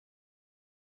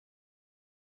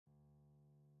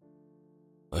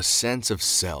a sense of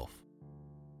self,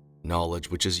 knowledge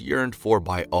which is yearned for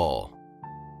by all,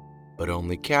 but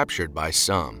only captured by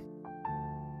some.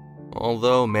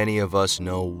 Although many of us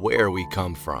know where we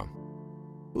come from,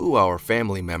 who our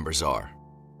family members are,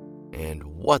 and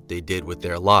what they did with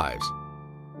their lives,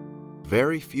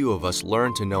 very few of us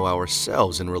learn to know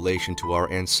ourselves in relation to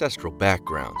our ancestral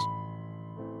backgrounds.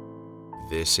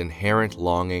 This inherent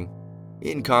longing,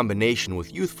 in combination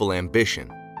with youthful ambition,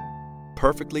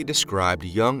 perfectly described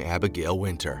young Abigail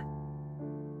Winter.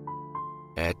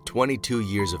 At 22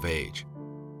 years of age,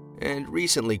 and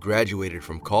recently graduated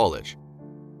from college,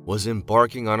 was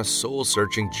embarking on a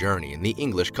soul-searching journey in the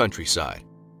English countryside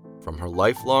from her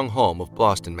lifelong home of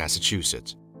Boston,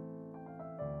 Massachusetts.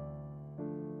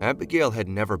 Abigail had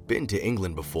never been to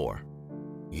England before,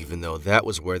 even though that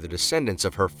was where the descendants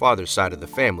of her father's side of the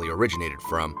family originated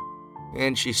from,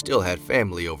 and she still had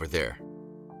family over there.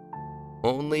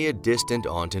 Only a distant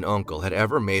aunt and uncle had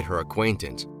ever made her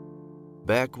acquaintance,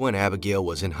 back when Abigail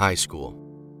was in high school,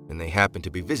 and they happened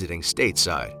to be visiting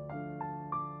stateside.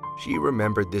 She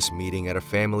remembered this meeting at a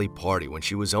family party when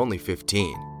she was only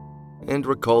 15, and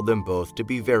recalled them both to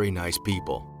be very nice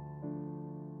people.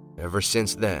 Ever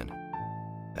since then,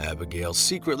 Abigail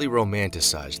secretly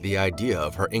romanticized the idea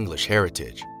of her English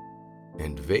heritage,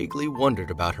 and vaguely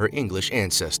wondered about her English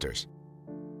ancestors.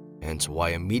 Hence why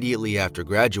immediately after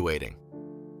graduating,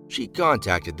 she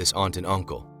contacted this aunt and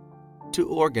uncle to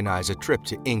organize a trip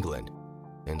to England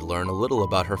and learn a little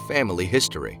about her family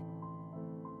history.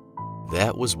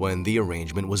 That was when the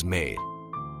arrangement was made.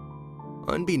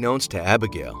 Unbeknownst to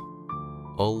Abigail,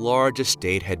 a large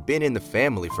estate had been in the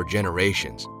family for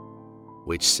generations,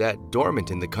 which sat dormant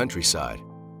in the countryside.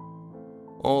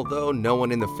 Although no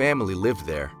one in the family lived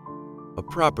there, a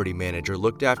property manager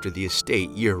looked after the estate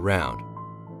year-round,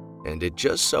 and it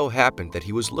just so happened that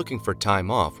he was looking for time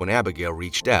off when Abigail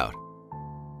reached out,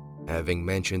 having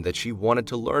mentioned that she wanted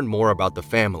to learn more about the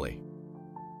family.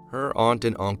 Her aunt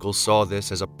and uncle saw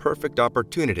this as a perfect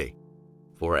opportunity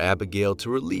for Abigail to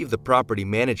relieve the property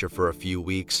manager for a few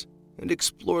weeks and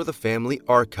explore the family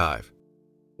archive,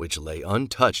 which lay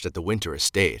untouched at the Winter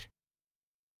estate,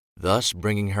 thus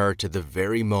bringing her to the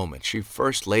very moment she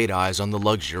first laid eyes on the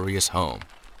luxurious home.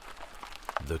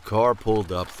 The car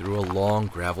pulled up through a long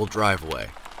gravel driveway,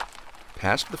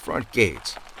 past the front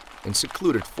gates and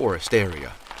secluded forest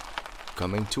area,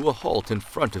 coming to a halt in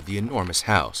front of the enormous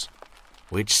house,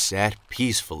 which sat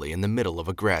peacefully in the middle of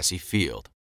a grassy field.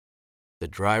 The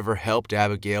driver helped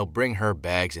Abigail bring her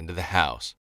bags into the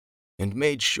house, and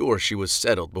made sure she was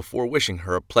settled before wishing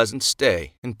her a pleasant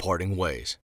stay and parting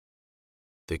ways.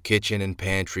 The kitchen and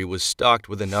pantry was stocked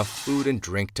with enough food and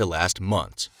drink to last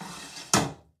months,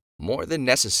 more than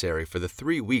necessary for the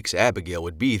 3 weeks Abigail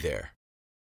would be there.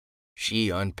 She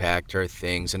unpacked her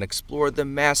things and explored the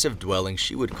massive dwelling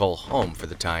she would call home for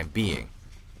the time being.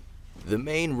 The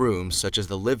main rooms, such as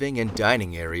the living and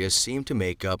dining areas, seemed to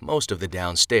make up most of the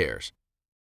downstairs.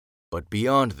 But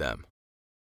beyond them,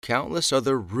 countless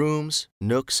other rooms,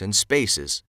 nooks, and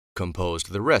spaces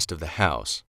composed the rest of the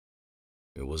house.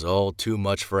 It was all too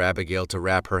much for Abigail to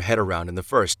wrap her head around in the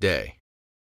first day,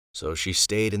 so she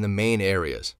stayed in the main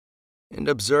areas and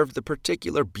observed the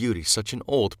particular beauty such an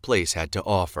old place had to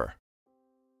offer.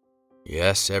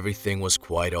 Yes, everything was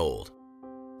quite old,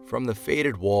 from the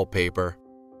faded wallpaper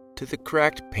to the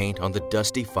cracked paint on the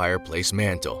dusty fireplace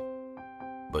mantel.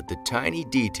 But the tiny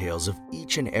details of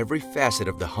each and every facet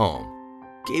of the home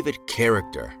gave it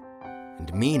character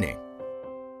and meaning,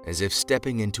 as if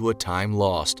stepping into a time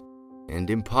lost and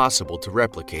impossible to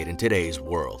replicate in today's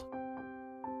world.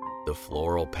 The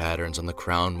floral patterns on the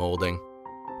crown molding,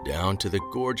 down to the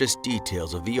gorgeous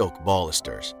details of the oak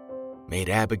balusters, made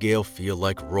Abigail feel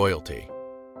like royalty.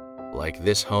 Like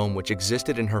this home, which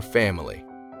existed in her family,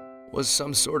 was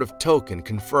some sort of token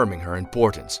confirming her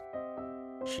importance.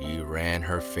 She ran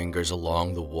her fingers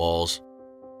along the walls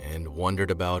and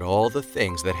wondered about all the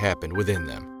things that happened within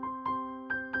them.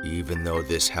 Even though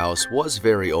this house was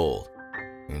very old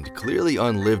and clearly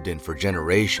unlived in for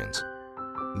generations,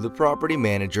 the property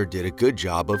manager did a good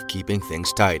job of keeping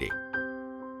things tidy.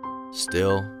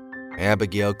 Still,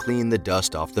 Abigail cleaned the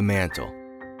dust off the mantel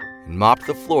and mopped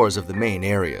the floors of the main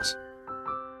areas.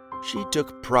 She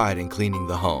took pride in cleaning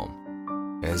the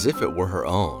home, as if it were her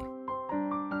own.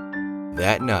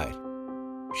 That night,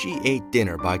 she ate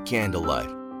dinner by candlelight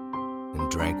and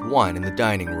drank wine in the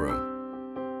dining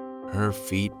room. Her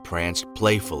feet pranced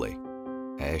playfully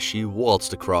as she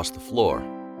waltzed across the floor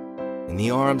in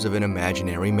the arms of an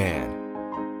imaginary man,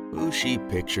 who she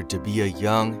pictured to be a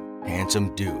young,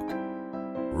 handsome duke,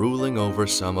 ruling over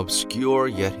some obscure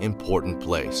yet important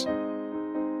place.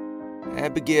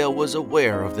 Abigail was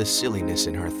aware of the silliness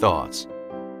in her thoughts,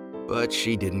 but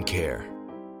she didn't care,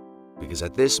 because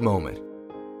at this moment,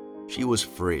 she was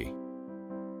free,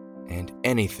 and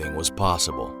anything was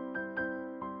possible.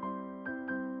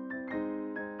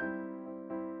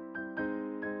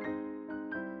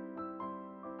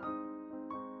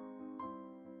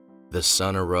 The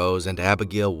sun arose and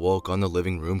Abigail woke on the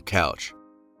living room couch,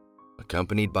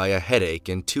 accompanied by a headache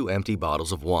and 2 empty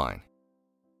bottles of wine.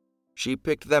 She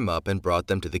picked them up and brought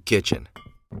them to the kitchen.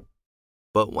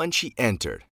 But when she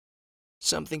entered,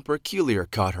 something peculiar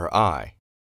caught her eye.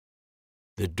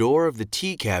 The door of the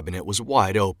tea cabinet was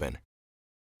wide open,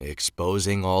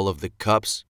 exposing all of the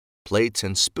cups, plates,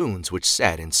 and spoons which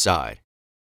sat inside.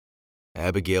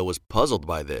 Abigail was puzzled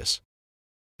by this,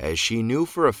 as she knew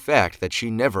for a fact that she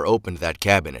never opened that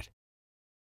cabinet.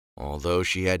 Although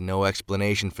she had no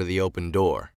explanation for the open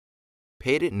door,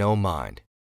 paid it no mind,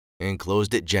 and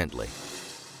closed it gently.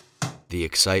 The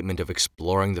excitement of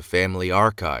exploring the family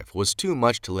archive was too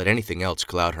much to let anything else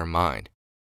cloud her mind,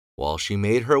 while she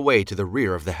made her way to the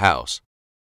rear of the house.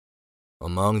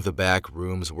 Among the back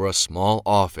rooms were a small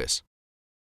office,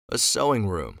 a sewing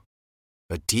room,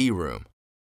 a tea room,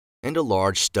 and a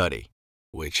large study,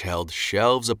 which held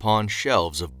shelves upon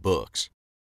shelves of books,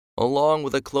 along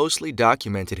with a closely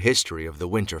documented history of the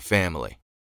Winter family.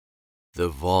 The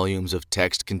volumes of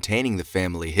text containing the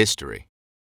family history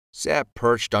sat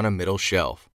perched on a middle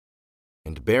shelf,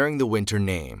 and bearing the Winter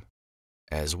name,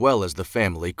 as well as the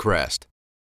family crest.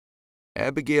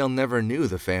 Abigail never knew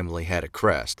the family had a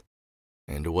crest,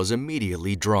 and was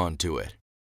immediately drawn to it.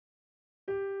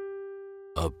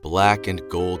 A black and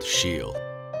gold shield,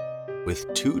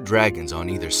 with 2 dragons on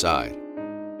either side,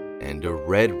 and a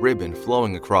red ribbon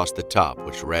flowing across the top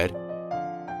which read,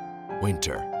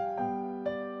 Winter.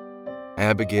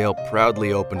 Abigail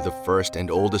proudly opened the first and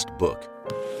oldest book,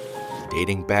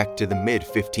 dating back to the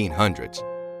mid-1500s.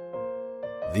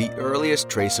 The earliest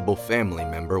traceable family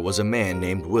member was a man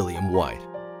named William White,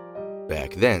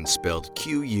 back then spelled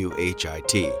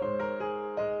Q-U-H-I-T.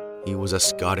 He was a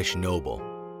Scottish noble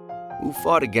who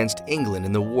fought against England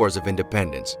in the Wars of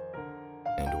Independence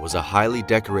and was a highly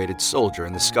decorated soldier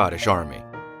in the Scottish Army.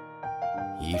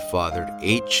 He fathered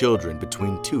 8 children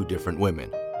between 2 different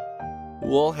women,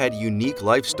 who all had unique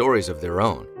life stories of their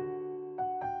own.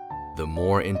 The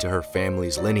more into her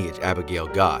family's lineage Abigail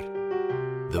got,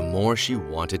 the more she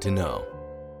wanted to know,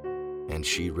 and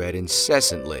she read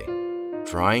incessantly,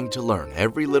 trying to learn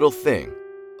every little thing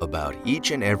about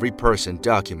each and every person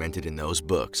documented in those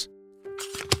books.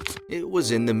 It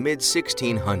was in the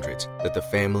mid-1600s that the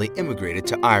family immigrated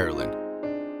to Ireland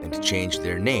and changed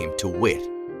their name to Witt.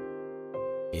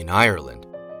 In Ireland,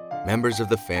 members of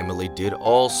the family did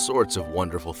all sorts of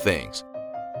wonderful things,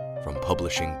 from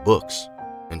publishing books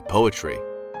and poetry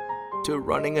to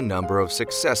running a number of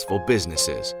successful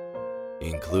businesses,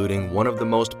 including one of the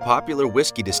most popular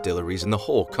whiskey distilleries in the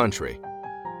whole country.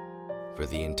 For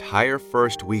the entire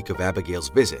first week of Abigail's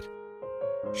visit,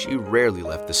 she rarely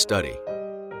left the study,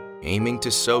 aiming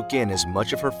to soak in as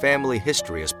much of her family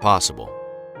history as possible.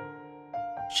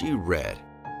 She read,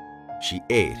 she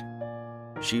ate,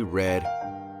 she read,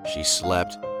 she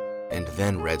slept, and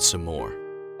then read some more.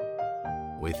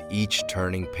 With each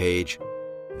turning page,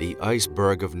 the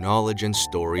iceberg of knowledge and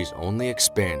stories only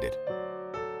expanded,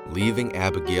 leaving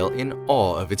Abigail in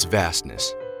awe of its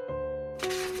vastness.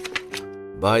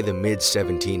 By the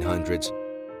mid-1700s,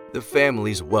 the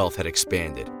family's wealth had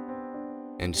expanded,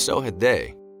 and so had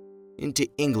they, into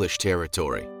English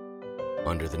territory,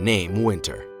 under the name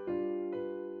Winter.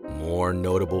 More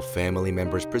notable family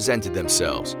members presented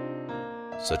themselves,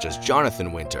 such as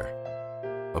Jonathan Winter,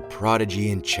 a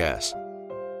prodigy in chess,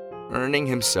 earning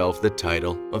himself the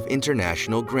title of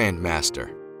International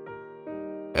Grandmaster.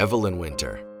 Evelyn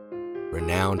Winter,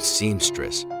 renowned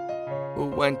seamstress, who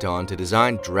went on to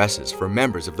design dresses for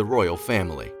members of the royal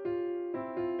family.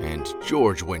 And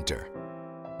George Winter,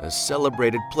 a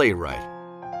celebrated playwright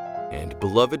and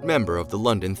beloved member of the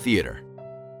London Theatre.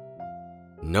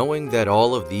 Knowing that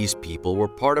all of these people were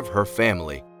part of her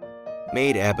family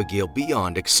made Abigail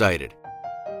beyond excited.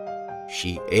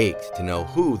 She ached to know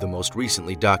who the most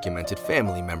recently documented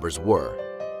family members were,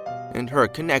 and her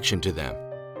connection to them.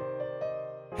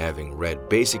 Having read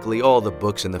basically all the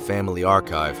books in the family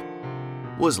archive,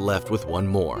 was left with one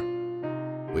more,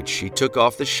 which she took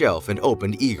off the shelf and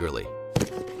opened eagerly.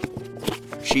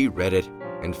 She read it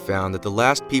and found that the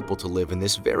last people to live in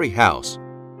this very house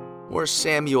were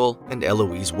Samuel and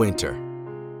Eloise Winter,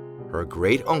 her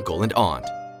great uncle and aunt.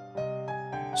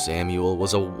 Samuel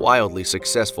was a wildly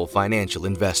successful financial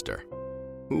investor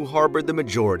who harbored the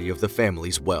majority of the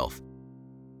family's wealth.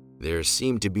 There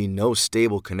seemed to be no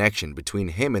stable connection between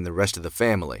him and the rest of the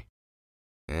family,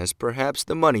 as perhaps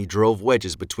the money drove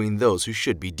wedges between those who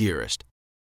should be dearest.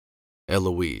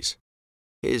 Eloise,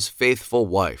 his faithful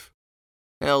wife,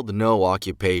 held no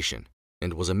occupation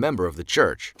and was a member of the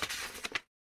church.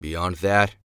 Beyond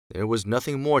that, there was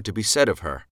nothing more to be said of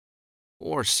her,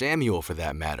 or Samuel for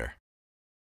that matter.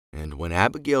 And when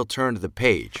Abigail turned the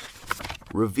page,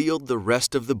 revealed the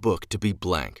rest of the book to be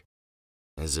blank,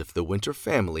 as if the Winter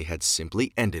family had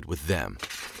simply ended with them.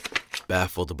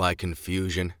 Baffled by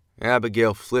confusion,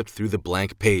 Abigail flipped through the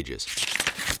blank pages,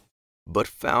 but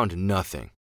found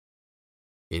nothing.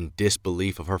 In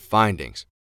disbelief of her findings,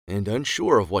 and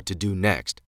unsure of what to do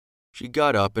next, she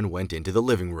got up and went into the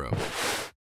living room.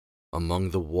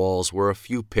 Among the walls were a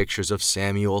few pictures of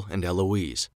Samuel and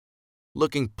Eloise,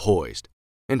 looking poised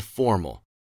and formal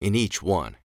in each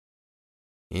one.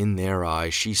 In their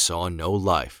eyes she saw no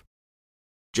life,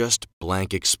 just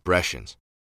blank expressions,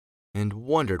 and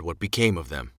wondered what became of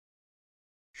them.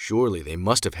 Surely they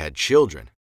must have had children,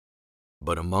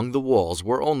 but among the walls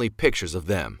were only pictures of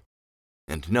them,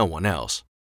 and no one else.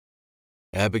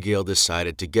 Abigail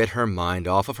decided to get her mind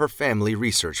off of her family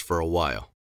research for a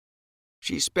while.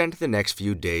 She spent the next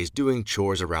few days doing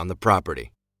chores around the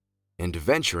property and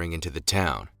venturing into the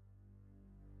town.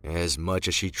 As much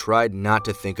as she tried not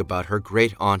to think about her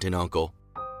great aunt and uncle,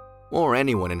 or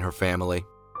anyone in her family,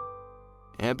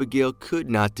 Abigail could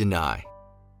not deny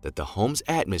that the home's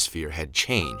atmosphere had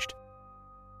changed.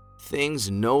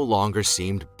 Things no longer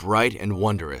seemed bright and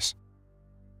wondrous,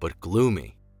 but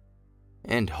gloomy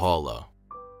and hollow.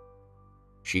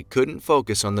 She couldn't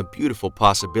focus on the beautiful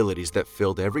possibilities that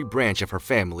filled every branch of her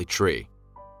family tree.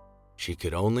 She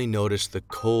could only notice the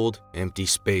cold, empty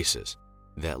spaces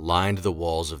that lined the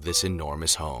walls of this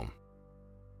enormous home.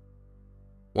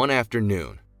 One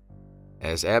afternoon,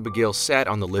 as Abigail sat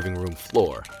on the living room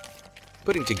floor,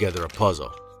 putting together a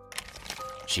puzzle,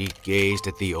 she gazed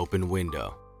at the open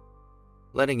window,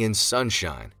 letting in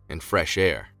sunshine and fresh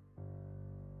air.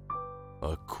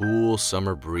 A cool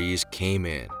summer breeze came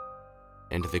in,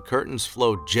 and the curtains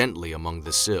flowed gently among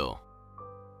the sill,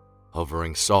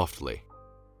 hovering softly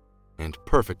and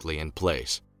perfectly in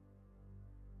place.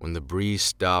 When the breeze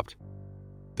stopped,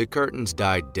 the curtains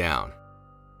died down,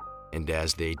 and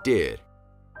as they did,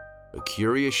 a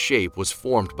curious shape was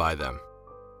formed by them.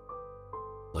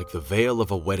 Like the veil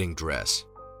of a wedding dress,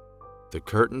 the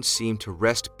curtain seemed to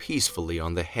rest peacefully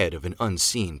on the head of an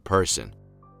unseen person,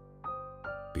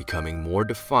 becoming more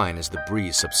defined as the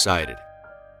breeze subsided.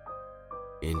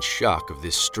 In shock of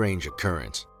this strange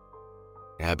occurrence,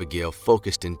 Abigail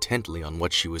focused intently on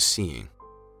what she was seeing.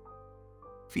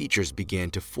 Features began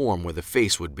to form where the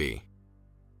face would be,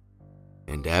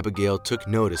 and Abigail took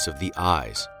notice of the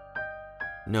eyes,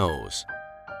 nose,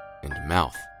 and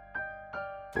mouth.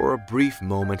 For a brief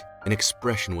moment, an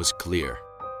expression was clear,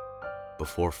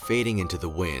 before fading into the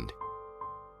wind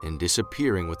and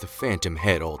disappearing with the phantom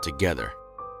head altogether.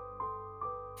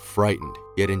 Frightened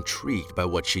yet intrigued by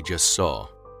what she just saw,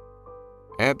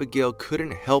 Abigail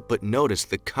couldn't help but notice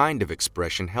the kind of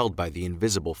expression held by the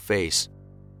invisible face.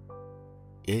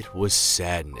 It was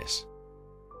sadness.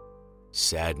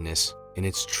 Sadness in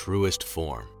its truest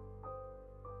form.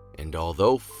 And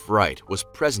although fright was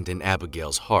present in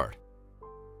Abigail's heart,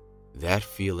 that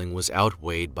feeling was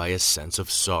outweighed by a sense of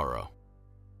sorrow.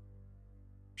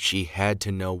 She had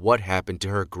to know what happened to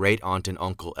her great-aunt and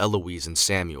uncle Eloise and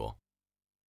Samuel,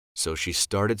 so she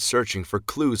started searching for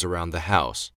clues around the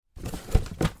house.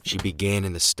 She began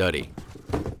in the study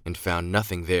and found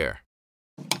nothing there.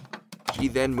 She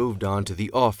then moved on to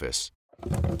the office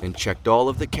and checked all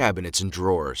of the cabinets and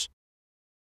drawers.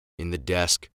 In the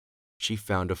desk, she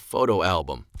found a photo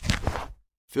album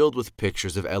filled with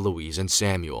pictures of Eloise and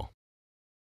Samuel.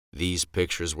 These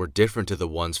pictures were different to the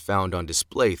ones found on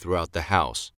display throughout the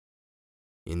house.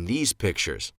 In these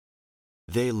pictures,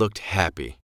 they looked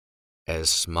happy, as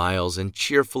smiles and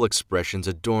cheerful expressions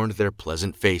adorned their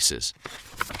pleasant faces.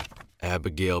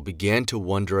 Abigail began to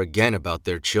wonder again about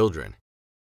their children,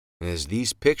 as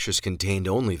these pictures contained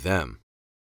only them.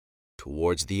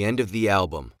 Towards the end of the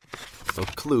album, a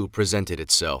clue presented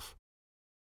itself.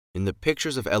 In the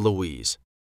pictures of Eloise,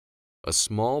 a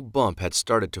small bump had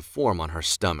started to form on her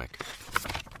stomach.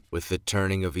 With the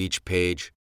turning of each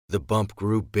page, the bump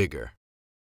grew bigger,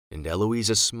 and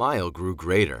Eloise's smile grew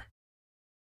greater.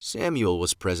 Samuel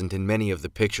was present in many of the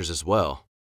pictures as well,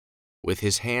 with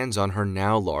his hands on her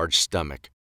now large stomach,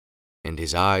 and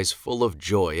his eyes full of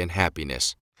joy and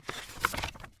happiness.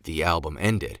 The album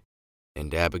ended,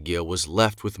 and Abigail was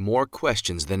left with more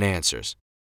questions than answers.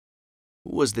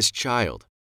 Who was this child?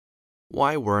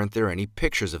 Why weren't there any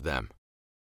pictures of them?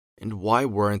 And why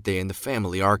weren't they in the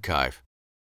family archive?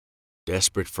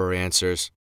 Desperate for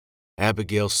answers,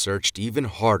 Abigail searched even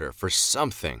harder for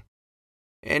something,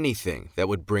 anything that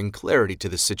would bring clarity to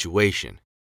the situation.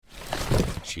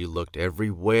 She looked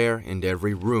everywhere and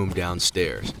every room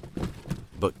downstairs,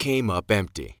 but came up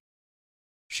empty.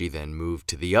 She then moved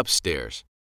to the upstairs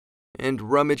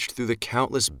and rummaged through the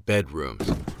countless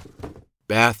bedrooms,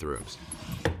 bathrooms,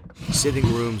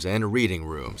 sitting rooms, and reading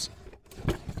rooms.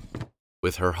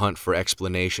 With her hunt for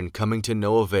explanation coming to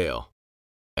no avail,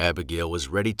 Abigail was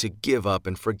ready to give up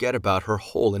and forget about her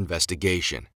whole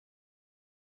investigation.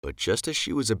 But just as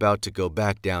she was about to go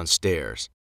back downstairs,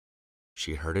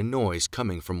 she heard a noise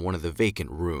coming from one of the vacant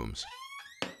rooms.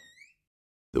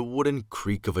 The wooden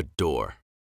creak of a door,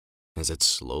 as it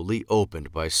slowly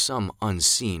opened by some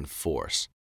unseen force.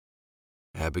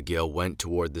 Abigail went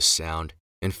toward the sound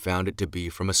and found it to be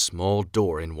from a small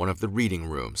door in one of the reading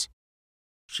rooms.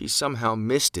 She somehow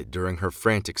missed it during her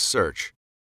frantic search,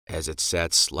 as it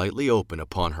sat slightly open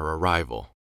upon her arrival.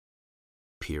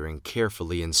 Peering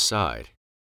carefully inside,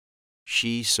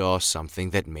 she saw something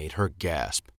that made her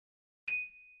gasp.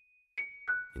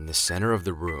 In the center of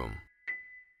the room,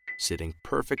 sitting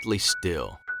perfectly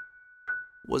still,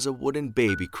 was a wooden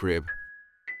baby crib,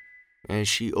 as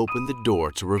she opened the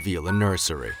door to reveal a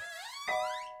nursery.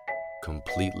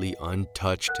 Completely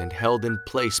untouched and held in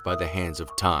place by the hands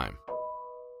of time.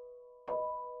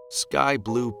 Sky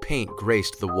blue paint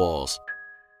graced the walls,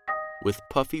 with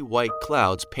puffy white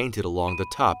clouds painted along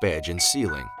the top edge and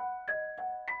ceiling.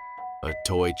 A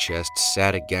toy chest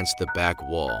sat against the back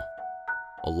wall,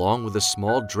 along with a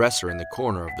small dresser in the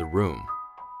corner of the room.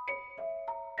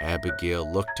 Abigail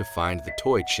looked to find the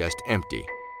toy chest empty,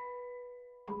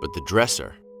 but the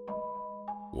dresser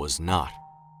was not.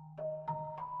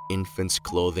 Infants'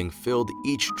 clothing filled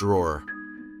each drawer.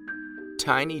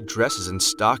 Tiny dresses and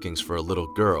stockings for a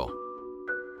little girl,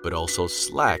 but also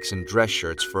slacks and dress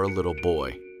shirts for a little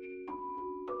boy.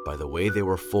 By the way they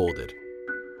were folded,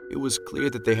 it was clear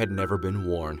that they had never been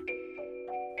worn.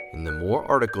 And the more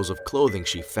articles of clothing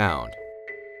she found,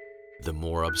 the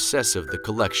more obsessive the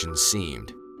collection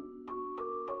seemed.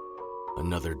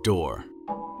 Another door,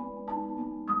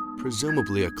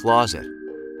 presumably a closet,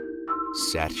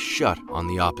 sat shut on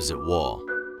the opposite wall.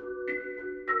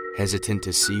 Hesitant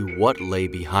to see what lay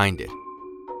behind it,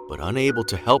 but unable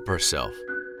to help herself,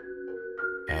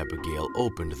 Abigail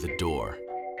opened the door.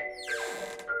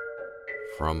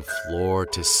 From floor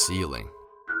to ceiling,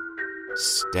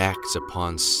 stacks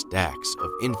upon stacks of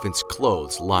infants'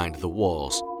 clothes lined the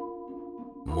walls.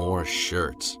 More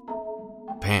shirts,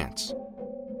 pants,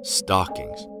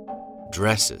 stockings,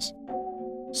 dresses,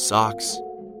 socks,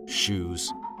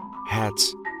 shoes,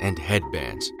 hats, and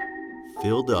headbands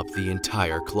filled up the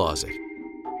entire closet,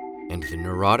 and the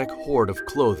neurotic horde of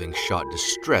clothing shot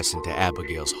distress into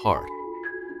Abigail's heart.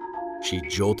 She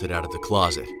jolted out of the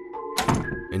closet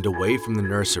and away from the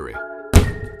nursery,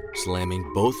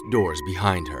 slamming both doors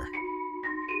behind her.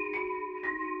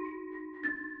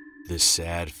 The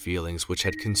sad feelings which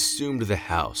had consumed the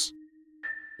house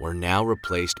were now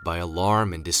replaced by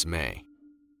alarm and dismay.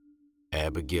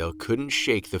 Abigail couldn't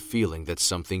shake the feeling that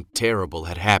something terrible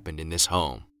had happened in this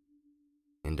home,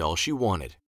 and all she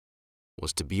wanted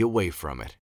was to be away from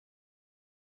it.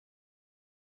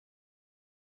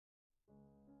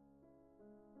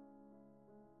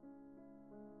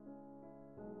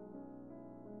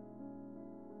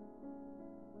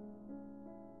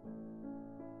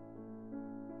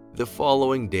 The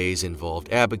following days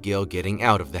involved Abigail getting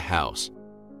out of the house.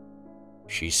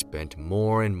 She spent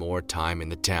more and more time in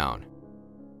the town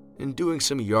and doing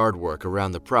some yard work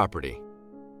around the property.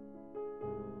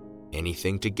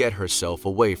 Anything to get herself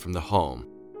away from the home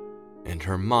and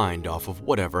her mind off of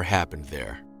whatever happened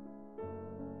there.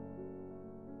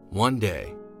 One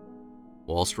day,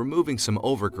 whilst removing some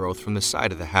overgrowth from the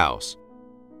side of the house,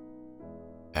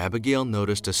 Abigail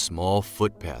noticed a small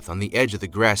footpath on the edge of the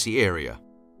grassy area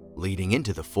leading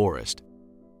into the forest.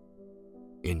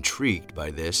 Intrigued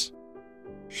by this,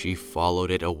 she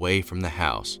followed it away from the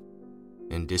house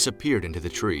and disappeared into the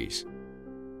trees.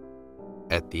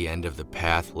 At the end of the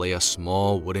path lay a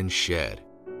small wooden shed,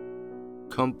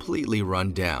 completely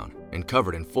run down and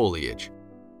covered in foliage.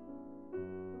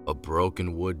 A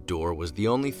broken wood door was the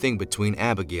only thing between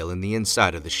Abigail and the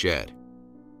inside of the shed.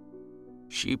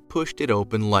 She pushed it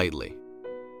open lightly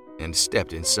and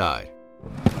stepped inside.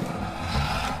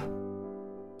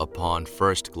 Upon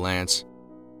first glance,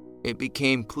 it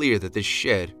became clear that the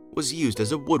shed was used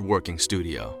as a woodworking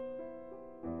studio.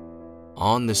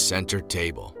 On the center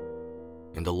table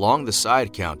and along the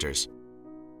side counters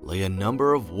lay a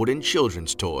number of wooden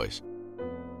children's toys,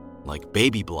 like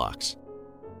baby blocks,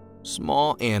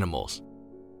 small animals,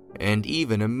 and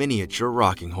even a miniature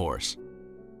rocking horse.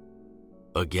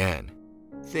 Again,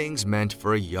 things meant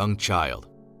for a young child,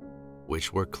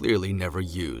 which were clearly never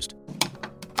used.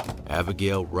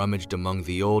 Abigail rummaged among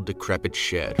the old decrepit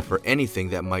shed for anything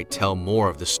that might tell more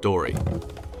of the story.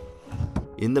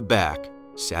 In the back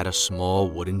sat a small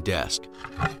wooden desk,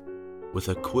 with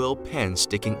a quill pen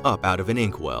sticking up out of an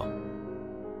inkwell.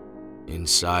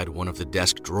 Inside one of the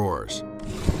desk drawers,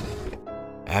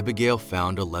 Abigail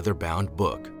found a leather-bound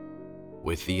book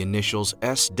with the initials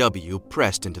SW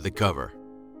pressed into the cover.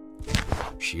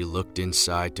 She looked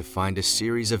inside to find a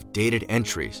series of dated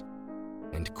entries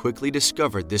and quickly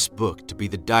discovered this book to be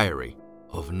the diary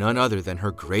of none other than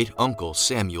her great-uncle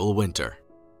Samuel Winter.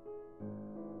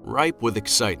 Ripe with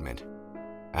excitement,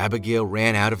 Abigail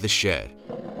ran out of the shed,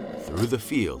 through the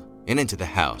field, and into the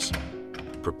house,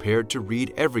 prepared to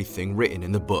read everything written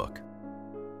in the book.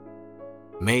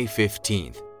 May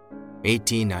 15th,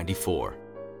 1894.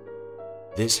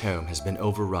 This home has been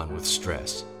overrun with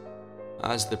stress,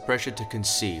 as the pressure to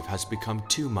conceive has become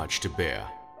too much to bear.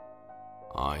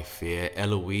 I fear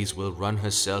Eloise will run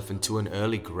herself into an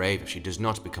early grave if she does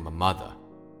not become a mother.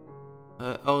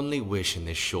 Her only wish in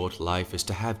this short life is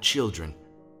to have children,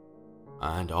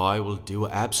 and I will do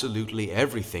absolutely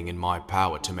everything in my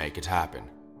power to make it happen.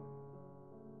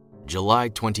 July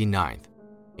 29th,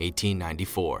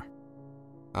 1894.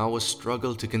 Our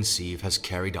struggle to conceive has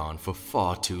carried on for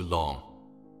far too long.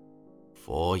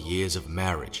 4 years of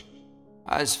marriage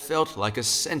has felt like a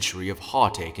century of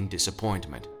heartache and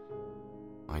disappointment.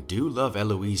 I do love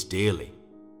Eloise dearly,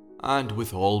 and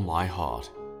with all my heart,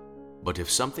 but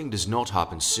if something does not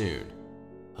happen soon,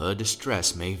 her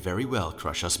distress may very well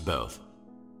crush us both.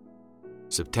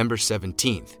 September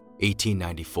 17th,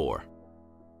 1894.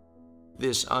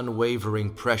 This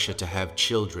unwavering pressure to have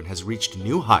children has reached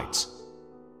new heights.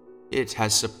 It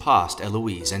has surpassed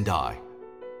Eloise and I.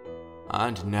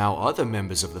 And now other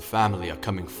members of the family are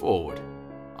coming forward,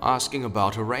 asking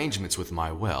about arrangements with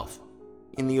my wealth,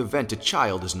 in the event a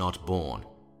child is not born.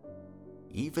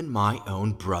 Even my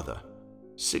own brother,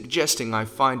 suggesting I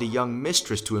find a young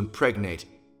mistress to impregnate,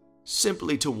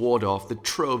 simply to ward off the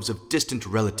troves of distant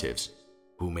relatives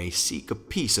who may seek a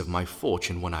piece of my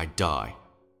fortune when I die.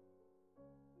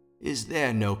 Is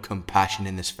there no compassion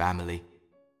in this family?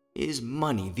 Is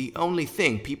money the only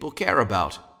thing people care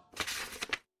about?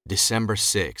 December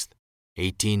 6th,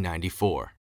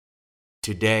 1894.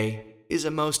 Today is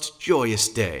a most joyous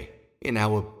day in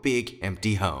our big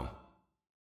empty home.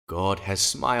 God has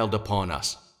smiled upon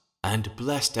us and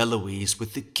blessed Eloise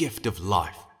with the gift of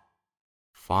life.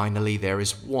 Finally, there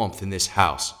is warmth in this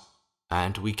house,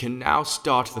 and we can now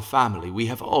start the family we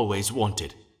have always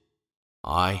wanted.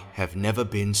 I have never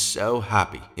been so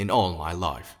happy in all my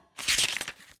life.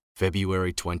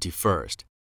 February 21st,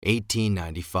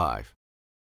 1895.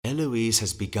 Eloise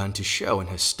has begun to show in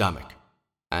her stomach,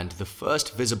 and the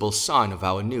first visible sign of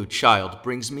our new child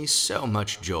brings me so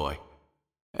much joy.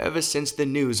 Ever since the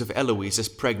news of Eloise's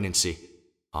pregnancy,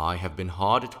 I have been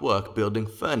hard at work building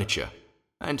furniture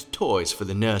and toys for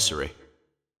the nursery.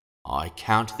 I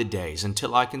count the days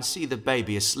until I can see the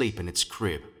baby asleep in its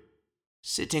crib,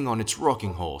 sitting on its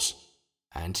rocking horse,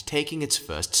 and taking its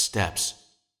first steps.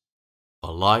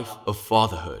 A life of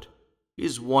fatherhood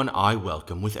is one I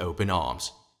welcome with open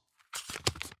arms.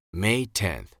 May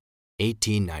 10th,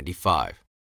 1895.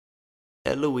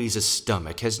 Eloise's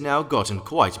stomach has now gotten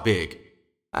quite big,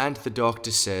 and the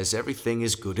doctor says everything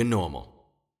is good and normal.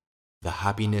 The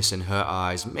happiness in her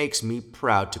eyes makes me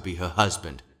proud to be her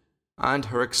husband, and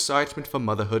her excitement for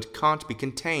motherhood can't be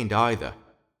contained either.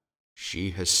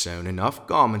 She has sewn enough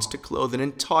garments to clothe an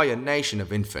entire nation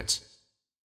of infants.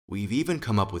 We've even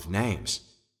come up with names.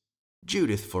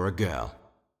 Judith for a girl,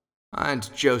 and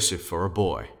Joseph for a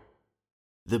boy.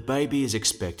 The baby is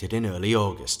expected in early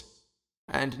August,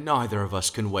 and neither of us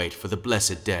can wait for the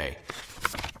blessed day.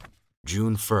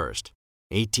 June 1st,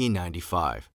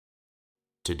 1895.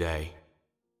 Today,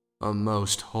 a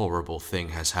most horrible thing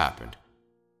has happened.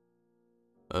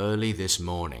 Early this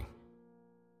morning,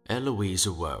 Eloise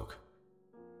awoke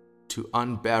to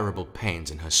unbearable pains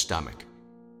in her stomach,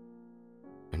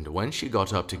 and when she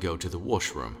got up to go to the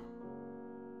washroom,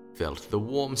 felt the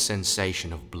warm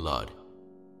sensation of blood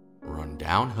run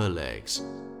down her legs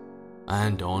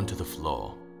and onto the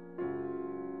floor.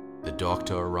 The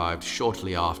doctor arrived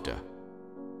shortly after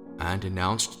and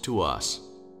announced to us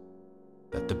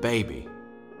that the baby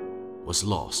was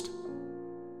lost.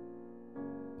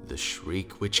 The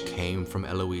shriek which came from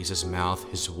Eloise's mouth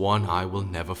is one I will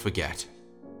never forget,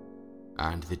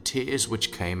 and the tears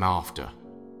which came after,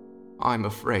 I'm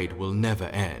afraid, will never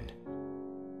end.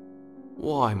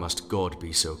 Why must God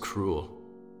be so cruel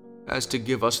as to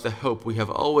give us the hope we have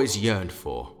always yearned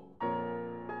for,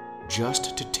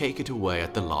 just to take it away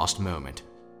at the last moment?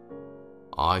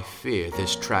 I fear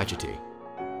this tragedy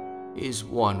is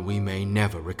one we may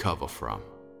never recover from.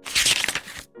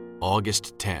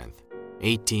 August 10th,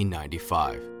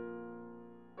 1895.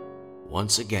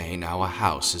 Once again our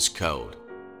house is cold,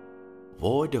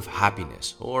 void of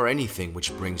happiness or anything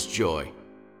which brings joy.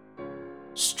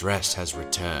 Stress has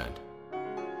returned,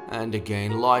 and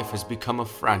again life has become a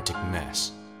frantic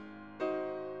mess.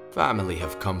 Family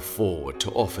have come forward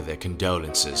to offer their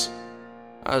condolences,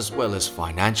 as well as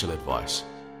financial advice,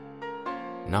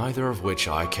 neither of which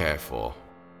I care for.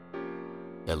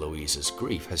 Eloise's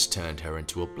grief has turned her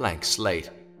into a blank slate,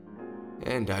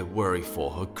 and I worry for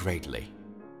her greatly.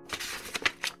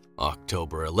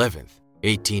 October 11th,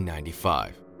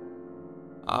 1895.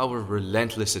 Our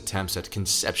relentless attempts at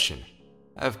conception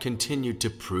have continued to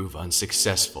prove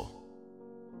unsuccessful.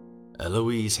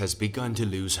 Eloise has begun to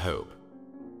lose hope,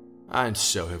 and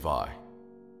so have I.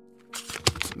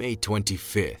 May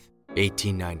 25th,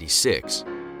 1896.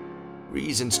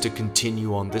 Reasons to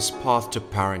continue on this path to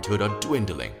parenthood are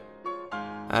dwindling,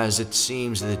 as it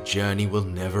seems the journey will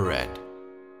never end.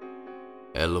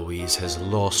 Eloise has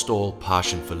lost all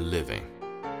passion for living.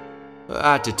 Her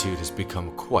attitude has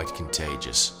become quite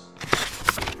contagious.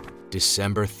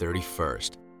 December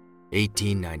 31st,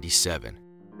 1897.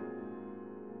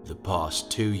 The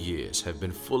past 2 years have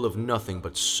been full of nothing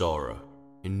but sorrow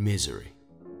and misery.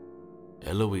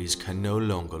 Eloise can no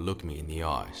longer look me in the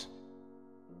eyes.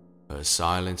 Her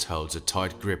silence holds a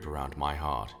tight grip around my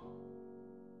heart.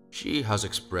 She has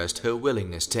expressed her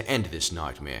willingness to end this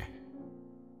nightmare,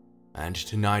 and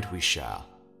tonight we shall.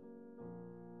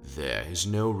 There is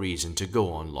no reason to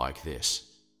go on like this.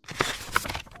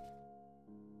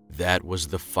 That was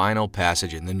the final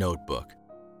passage in the notebook,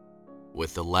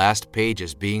 with the last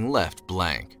pages being left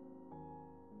blank.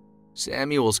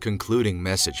 Samuel's concluding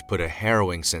message put a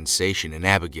harrowing sensation in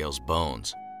Abigail's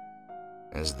bones,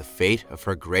 as the fate of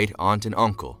her great aunt and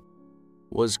uncle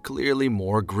was clearly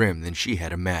more grim than she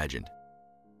had imagined.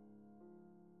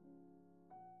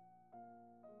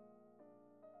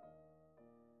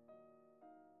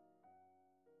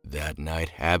 That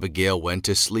night, Abigail went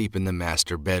to sleep in the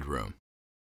master bedroom.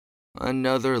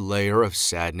 Another layer of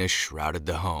sadness shrouded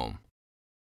the home,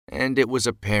 and it was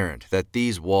apparent that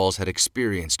these walls had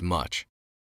experienced much.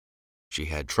 She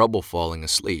had trouble falling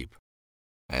asleep,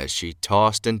 as she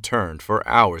tossed and turned for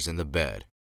hours in the bed,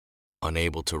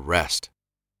 unable to rest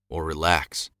or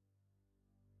relax.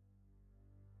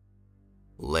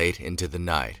 Late into the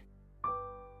night,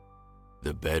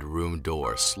 the bedroom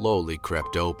door slowly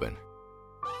crept open,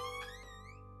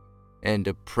 and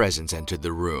a presence entered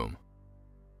the room.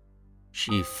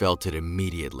 She felt it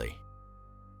immediately,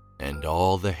 and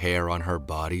all the hair on her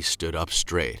body stood up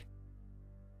straight.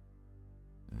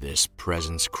 This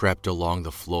presence crept along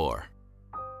the floor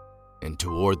and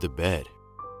toward the bed.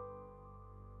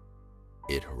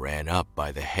 It ran up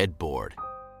by the headboard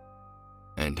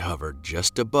and hovered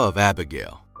just above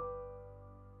Abigail.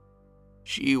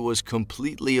 She was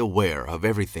completely aware of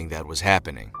everything that was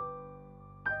happening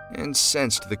and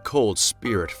sensed the cold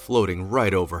spirit floating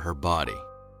right over her body.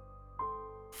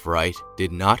 Fright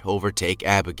did not overtake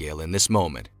Abigail in this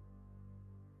moment,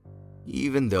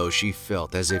 even though she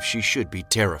felt as if she should be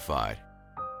terrified.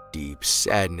 Deep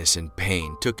sadness and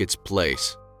pain took its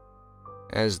place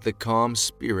as the calm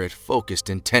spirit focused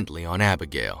intently on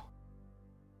Abigail.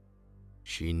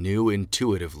 She knew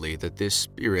intuitively that this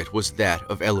spirit was that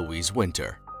of Eloise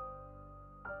Winter,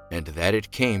 and that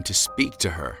it came to speak to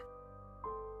her,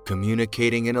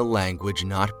 communicating in a language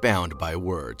not bound by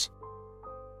words.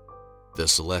 The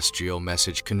celestial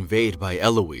message conveyed by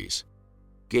Eloise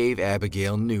gave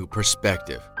Abigail new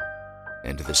perspective,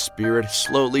 and the spirit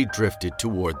slowly drifted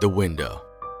toward the window.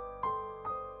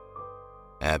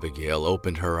 Abigail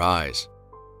opened her eyes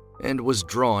and was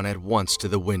drawn at once to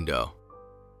the window,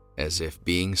 as if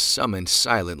being summoned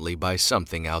silently by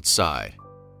something outside.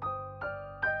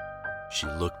 She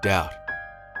looked out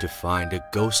to find a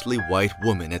ghostly white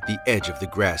woman at the edge of the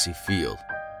grassy field.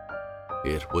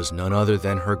 It was none other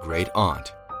than her great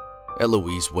aunt,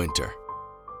 Eloise Winter,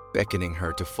 beckoning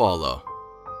her to follow.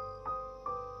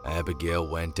 Abigail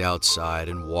went outside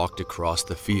and walked across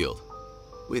the field,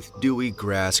 with dewy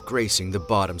grass gracing the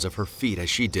bottoms of her feet as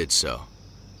she did so.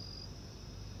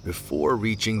 Before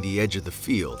reaching the edge of the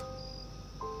field,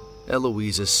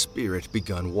 Eloise's spirit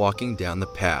began walking down the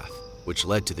path which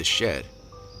led to the shed.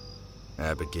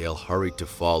 Abigail hurried to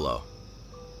follow,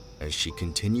 as she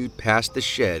continued past the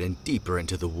shed and deeper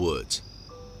into the woods.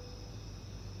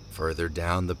 Further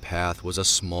down the path was a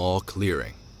small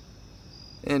clearing,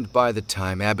 and by the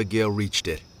time Abigail reached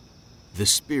it, the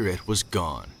spirit was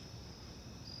gone.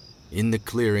 In the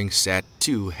clearing sat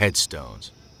 2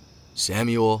 headstones,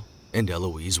 Samuel and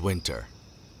Eloise Winter.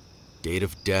 Date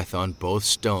of death on both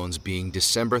stones being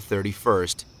December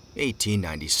 31st,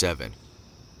 1897.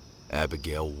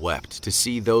 Abigail wept to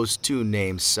see those 2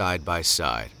 names side by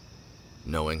side,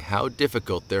 knowing how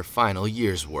difficult their final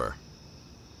years were.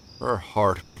 Her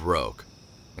heart broke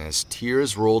as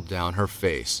tears rolled down her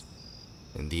face,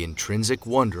 and the intrinsic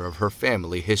wonder of her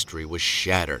family history was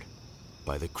shattered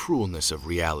by the cruelness of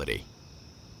reality.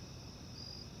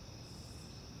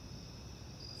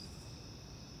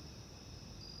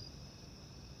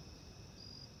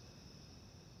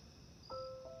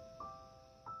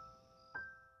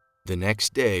 The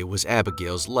next day was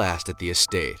Abigail's last at the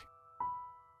estate.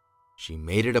 She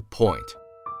made it a point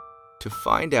to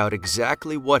find out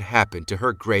exactly what happened to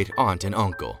her great-aunt and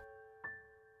uncle.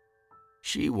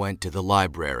 She went to the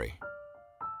library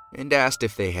and asked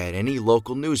if they had any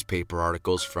local newspaper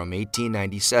articles from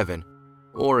 1897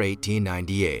 or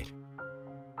 1898.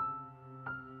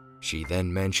 She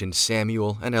then mentioned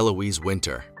Samuel and Eloise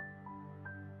Winter,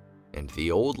 and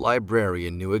the old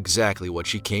librarian knew exactly what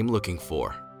she came looking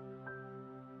for.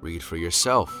 "Read for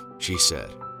yourself," she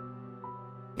said.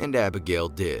 And Abigail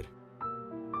did.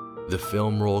 The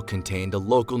film roll contained a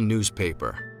local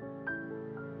newspaper,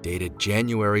 dated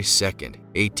January 2nd,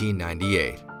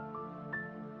 1898.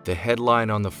 The headline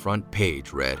on the front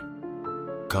page read,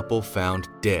 "Couple found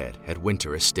dead at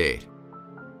Winter Estate."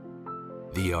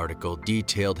 The article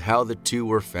detailed how the 2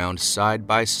 were found side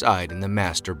by side in the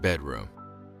master bedroom,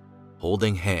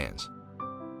 holding hands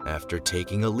after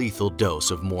taking a lethal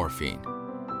dose of morphine.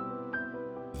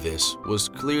 This was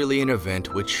clearly an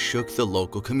event which shook the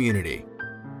local community,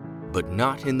 but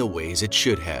not in the ways it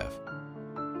should have.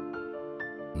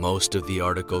 Most of the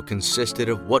article consisted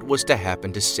of what was to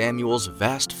happen to Samuel's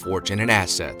vast fortune and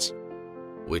assets,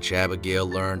 which Abigail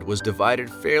learned was divided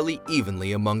fairly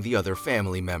evenly among the other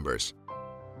family members.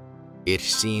 It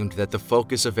seemed that the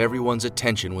focus of everyone's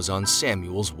attention was on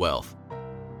Samuel's wealth,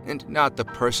 and not the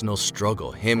personal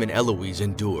struggle him and Eloise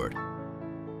endured.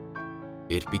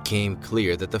 It became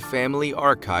clear that the family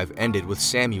archive ended with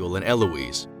Samuel and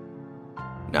Eloise,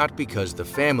 not because the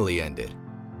family ended,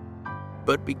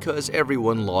 but because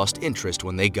everyone lost interest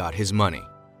when they got his money.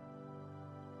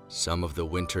 Some of the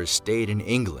Winters stayed in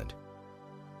England,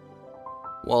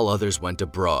 while others went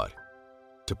abroad,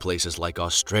 to places like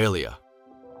Australia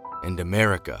and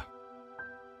America.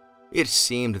 It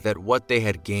seemed that what they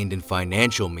had gained in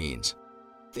financial means,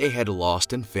 they had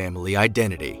lost in family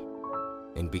identity,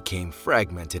 and became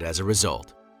fragmented as a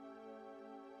result.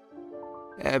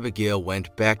 Abigail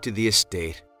went back to the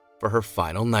estate for her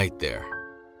final night there,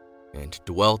 and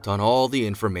dwelt on all the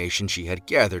information she had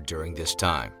gathered during this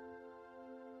time.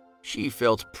 She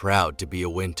felt proud to be a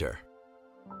Winter,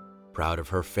 proud of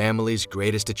her family's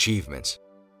greatest achievements,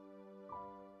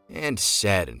 and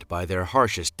saddened by their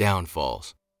harshest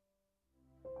downfalls.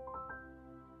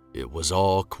 It was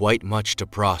all quite much to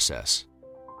process.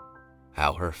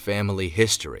 How her family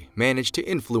history managed to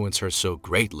influence her so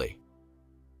greatly,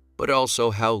 but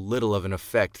also how little of an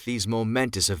effect these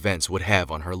momentous events would have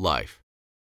on her life.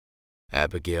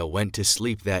 Abigail went to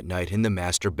sleep that night in the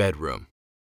master bedroom,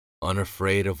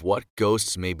 unafraid of what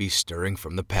ghosts may be stirring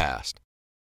from the past.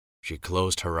 She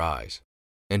closed her eyes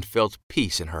and felt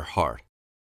peace in her heart,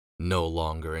 no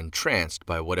longer entranced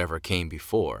by whatever came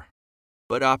before,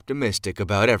 but optimistic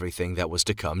about everything that was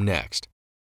to come next.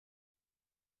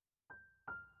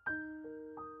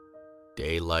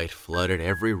 Daylight flooded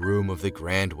every room of the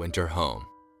grand Winter home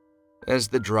as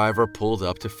the driver pulled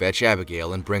up to fetch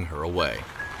Abigail and bring her away.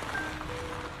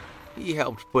 He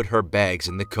helped put her bags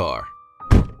in the car,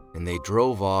 and they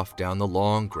drove off down the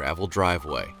long gravel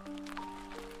driveway.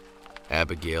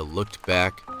 Abigail looked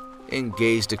back and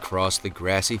gazed across the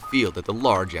grassy field at the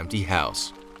large empty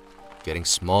house, getting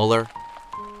smaller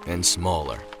and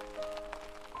smaller.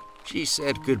 She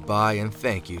said goodbye and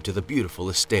thank you to the beautiful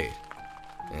estate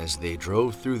as they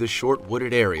drove through the short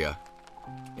wooded area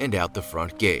and out the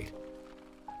front gate.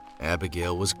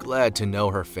 Abigail was glad to know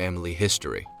her family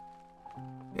history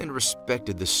and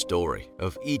respected the story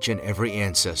of each and every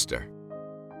ancestor,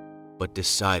 but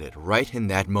decided right in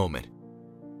that moment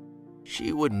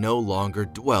she would no longer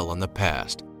dwell on the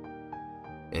past,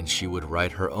 and she would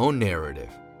write her own narrative,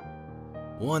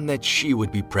 one that she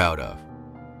would be proud of,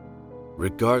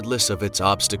 regardless of its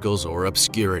obstacles or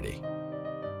obscurity.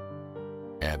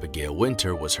 Abigail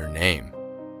Winter was her name,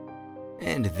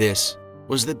 and this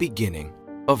was the beginning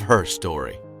of her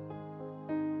story.